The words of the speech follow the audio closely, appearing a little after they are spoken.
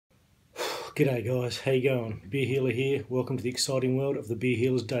G'day guys, how you going? Beer Healer here. Welcome to the exciting world of the beer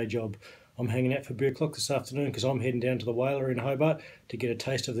healer's day job. I'm hanging out for beer o'clock this afternoon because I'm heading down to the Whaler in Hobart to get a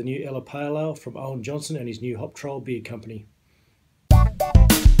taste of the new Ella Pale Ale from Owen Johnston and his new Hop Trial Brewing Company.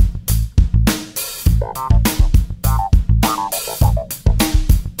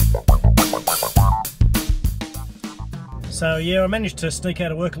 So yeah, I managed to sneak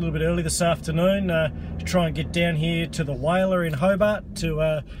out of work a little bit early this afternoon to try and get down here to the Whaler in Hobart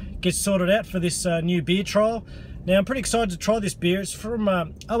to get sorted out for this new beer trial. Now I'm pretty excited to try this beer. It's from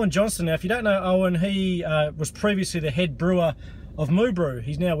Owen Johnston. Now if you don't know Owen, he was previously the head brewer of Moo Brew.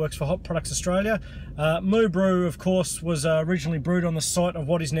 He now works for Hop Products Australia. Moo Brew, of course, was originally brewed on the site of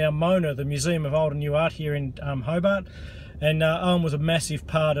what is now Mona, the Museum of Old and New Art here in Hobart. And Owen was a massive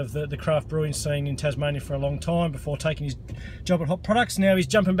part of the craft brewing scene in Tasmania for a long time before taking his job at Hop Products. Now he's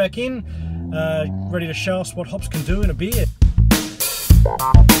jumping back in, ready to show us what hops can do in a beer.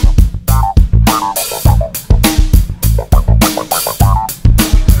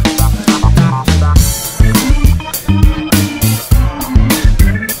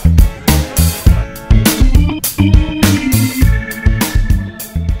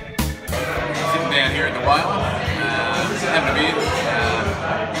 Sitting down here at the Whaler. Having a beer.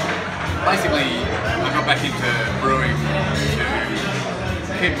 Basically, I got back into brewing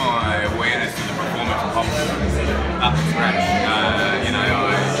to keep my awareness to the performance of hops up to scratch. You know,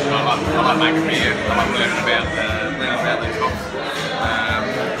 I like making beer. I like learning about these hops.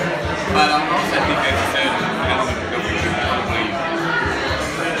 But I also think there's a certain element that we should probably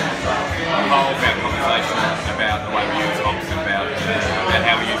hold our conversation about the way we use hops, about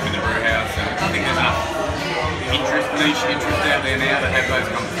how we use them in the brew house. And I think there's enough niche interest out there now to have those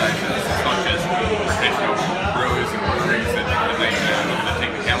conversations. It's not just professional brewers and breweries that need to look at the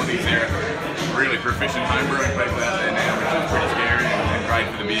technicalities. There are really proficient home brewing people out there now, which is pretty scary and great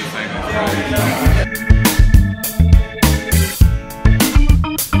for the beer scene. I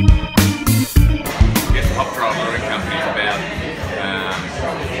guess the Hop Trial Brewing Company is about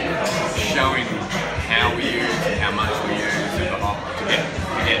showing how we use, how much we use of the hop to get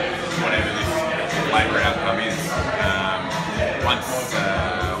whatever this flavour outcome is.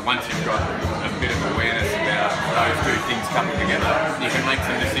 Once you've got a bit of awareness about those two things coming together, you can make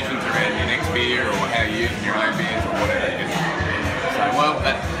some decisions around your next beer or how you're using your own beers or whatever. You can say, well,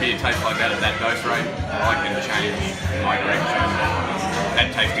 that beer tastes like that at that dose rate, I can change my direction.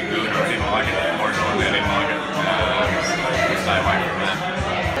 That tasted good, or I didn't like it, or I didn't like it. Stay away from that.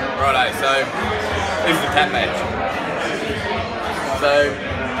 Righto, so this is the tap badge. So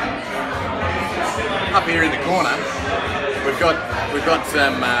up here in the corner, we've got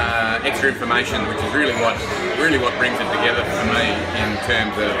some extra information, which is really what brings it together for me in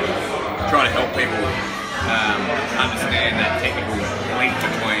terms of trying to help people understand that technical link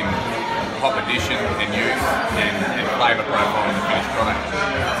between hop addition and use and flavour profile in the finished product.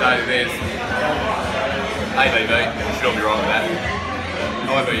 So there's ABV, we should all be right with that.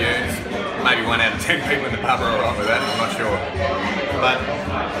 IBUs, maybe 1 out of 10 people in the pub are alright with that, I'm not sure. But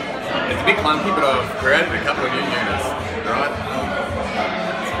it's a bit clunky, but I've created a couple of new units, right?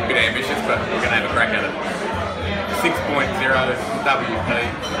 It's a bit ambitious, but we're going to have a crack at it. 6.0 WP,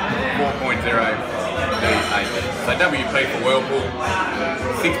 4.0 DH. So WP for Whirlpool,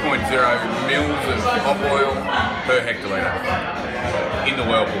 6.0 mils of hop oil per hectolitre in the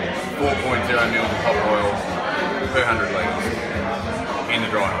Whirlpool, 4.0 mils of hop oil per 100 litres in the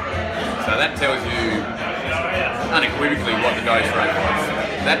dryer. So that tells you unequivocally what the dose rate was.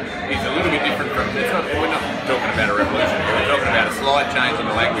 That is a little bit different from, we're not talking about a revolution, we're talking about a slight change in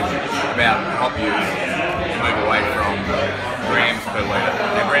the language about hop use to move away from grams per litre.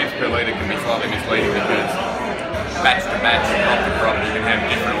 Now grams per litre can be slightly misleading because batch to batch, crop to crop, you can have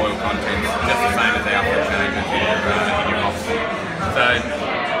different oil contents, just the same as output changes in your hops. So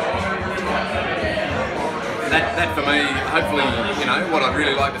that for me, hopefully, you know, what I'd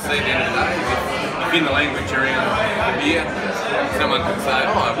really like to see at the end of the day is if in the language around the beer, someone could say,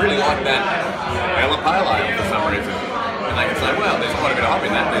 oh, I really like that Ella Pale Ale for some reason. And they can say, well, there's quite a bit of hop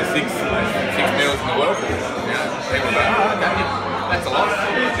in that. There's six mils in the Whirlpool. You know, people go, oh, okay, that's a lot.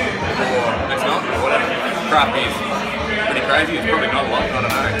 Or it's not, or whatever. Craft beer's pretty crazy. It's probably not a lot, I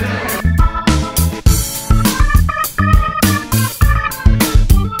don't know.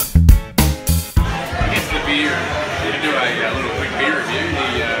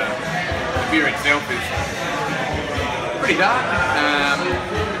 Beer itself is pretty dark.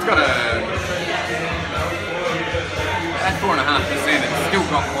 It's got at 4.5%. It's still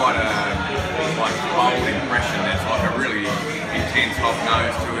got quite a bold impression. There's like a really intense hop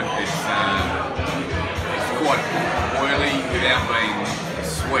nose to it. It's quite oily without being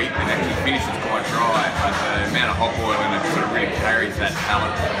finish is quite dry, but the amount of hop oil in it sort of really carries that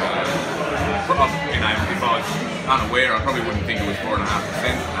palate. You know, if I was unaware, I probably wouldn't think it was 4.5%.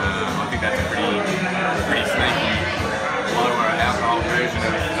 I think that's a pretty sneaky lower alcohol version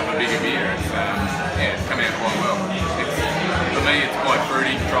of a bigger beer. Yeah, it's come out quite well. For me, it's quite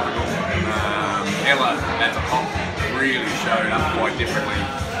fruity, tropical. Ella, as a hop, really showed up quite differently.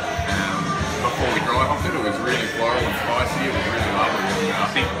 Before we dry hopped it, it was really floral and spicy. It was really lovely. I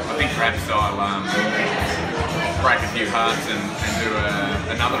think perhaps I'll break a few hearts and do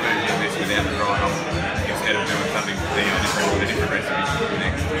another version of this without the dry hop instead of doing something a different recipe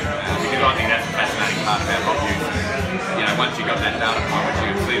next. Because I think that's a fascinating part about hop use. You know, once you got that data point, once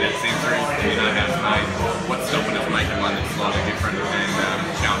you can see that sensory, you know how it's made. What's stopping us making one that's slightly different and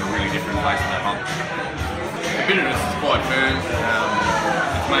showing a really different face of that hop. The bitterness is quite firm.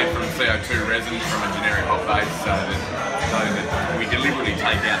 It's made from CO2 resin from a generic hop base, so that we deliberately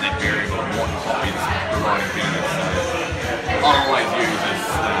take out that variable of what hop is providing bitterness. So I'll always use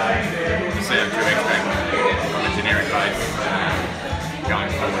the CO2 extract from a generic base going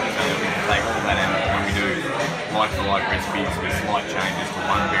forward, so that we can take all that out when we do like-for-like recipes with slight changes to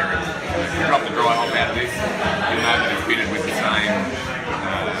one variable. If you drop the dry hop out of this, you'll know that it's bittered with the same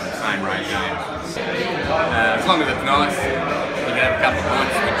regime. As long as it's nice, you can have a couple of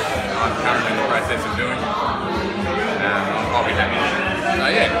points, which I'm currently in the process of doing. I'll be happy. So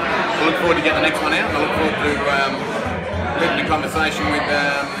yeah, I look forward to getting the next one out. I look forward to living in conversation with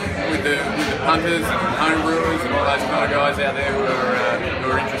the punters and home brewers and all those kind of guys out there who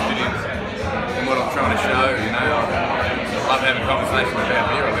are interested in what I'm trying to show. You know, I love having conversations about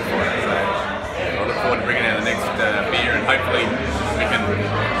beer. I live for it. So I look forward to bringing out the next beer, and hopefully we can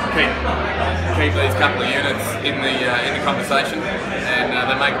keep these couple of units in the conversation, and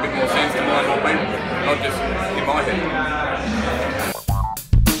they make a bit more sense to more and more people, not just in my head.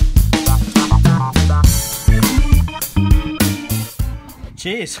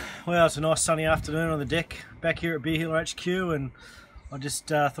 Cheers. Well, it's a nice sunny afternoon on the deck back here at Beer Healer HQ, and I just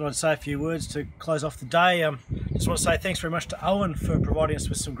thought I'd say a few words to close off the day. Just want to say thanks very much to Owen for providing us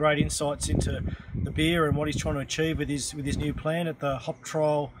with some great insights into the beer and what he's trying to achieve with his new plan at the Hop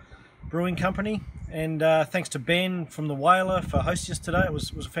Trial Brewing Company. And thanks to Ben from the Whaler for hosting us today. It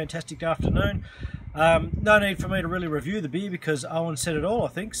was a fantastic afternoon. No need for me to really review the beer because Owen said it all, I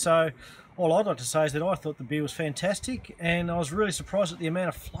think. So all I'd like to say is that I thought the beer was fantastic, and I was really surprised at the amount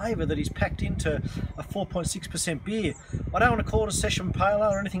of flavour that he's packed into a 4.6% beer. I don't want to call it a session pale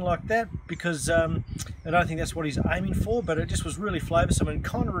ale or anything like that because I don't think that's what he's aiming for, but it just was really flavoursome and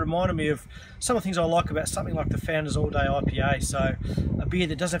kind of reminded me of some of the things I like about something like the Founders All Day IPA. So a beer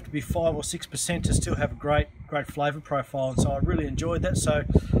that doesn't have to be 5 or 6% to still have a great flavour profile, and so I really enjoyed that. So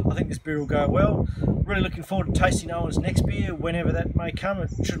I think this beer will go well. Really looking forward to tasting Owen's next beer whenever that may come. It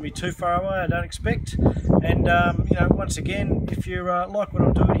shouldn't be too far away, I don't expect. And you know, once again, if you like what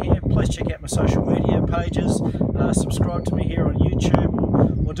I'm doing here, please check out my social media pages, subscribe to me here on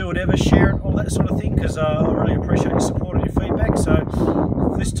YouTube, or do whatever, share it, all that sort of thing, because I really appreciate your support and your feedback. So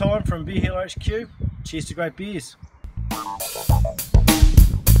this time from Beer Healer HQ, cheers to great beers.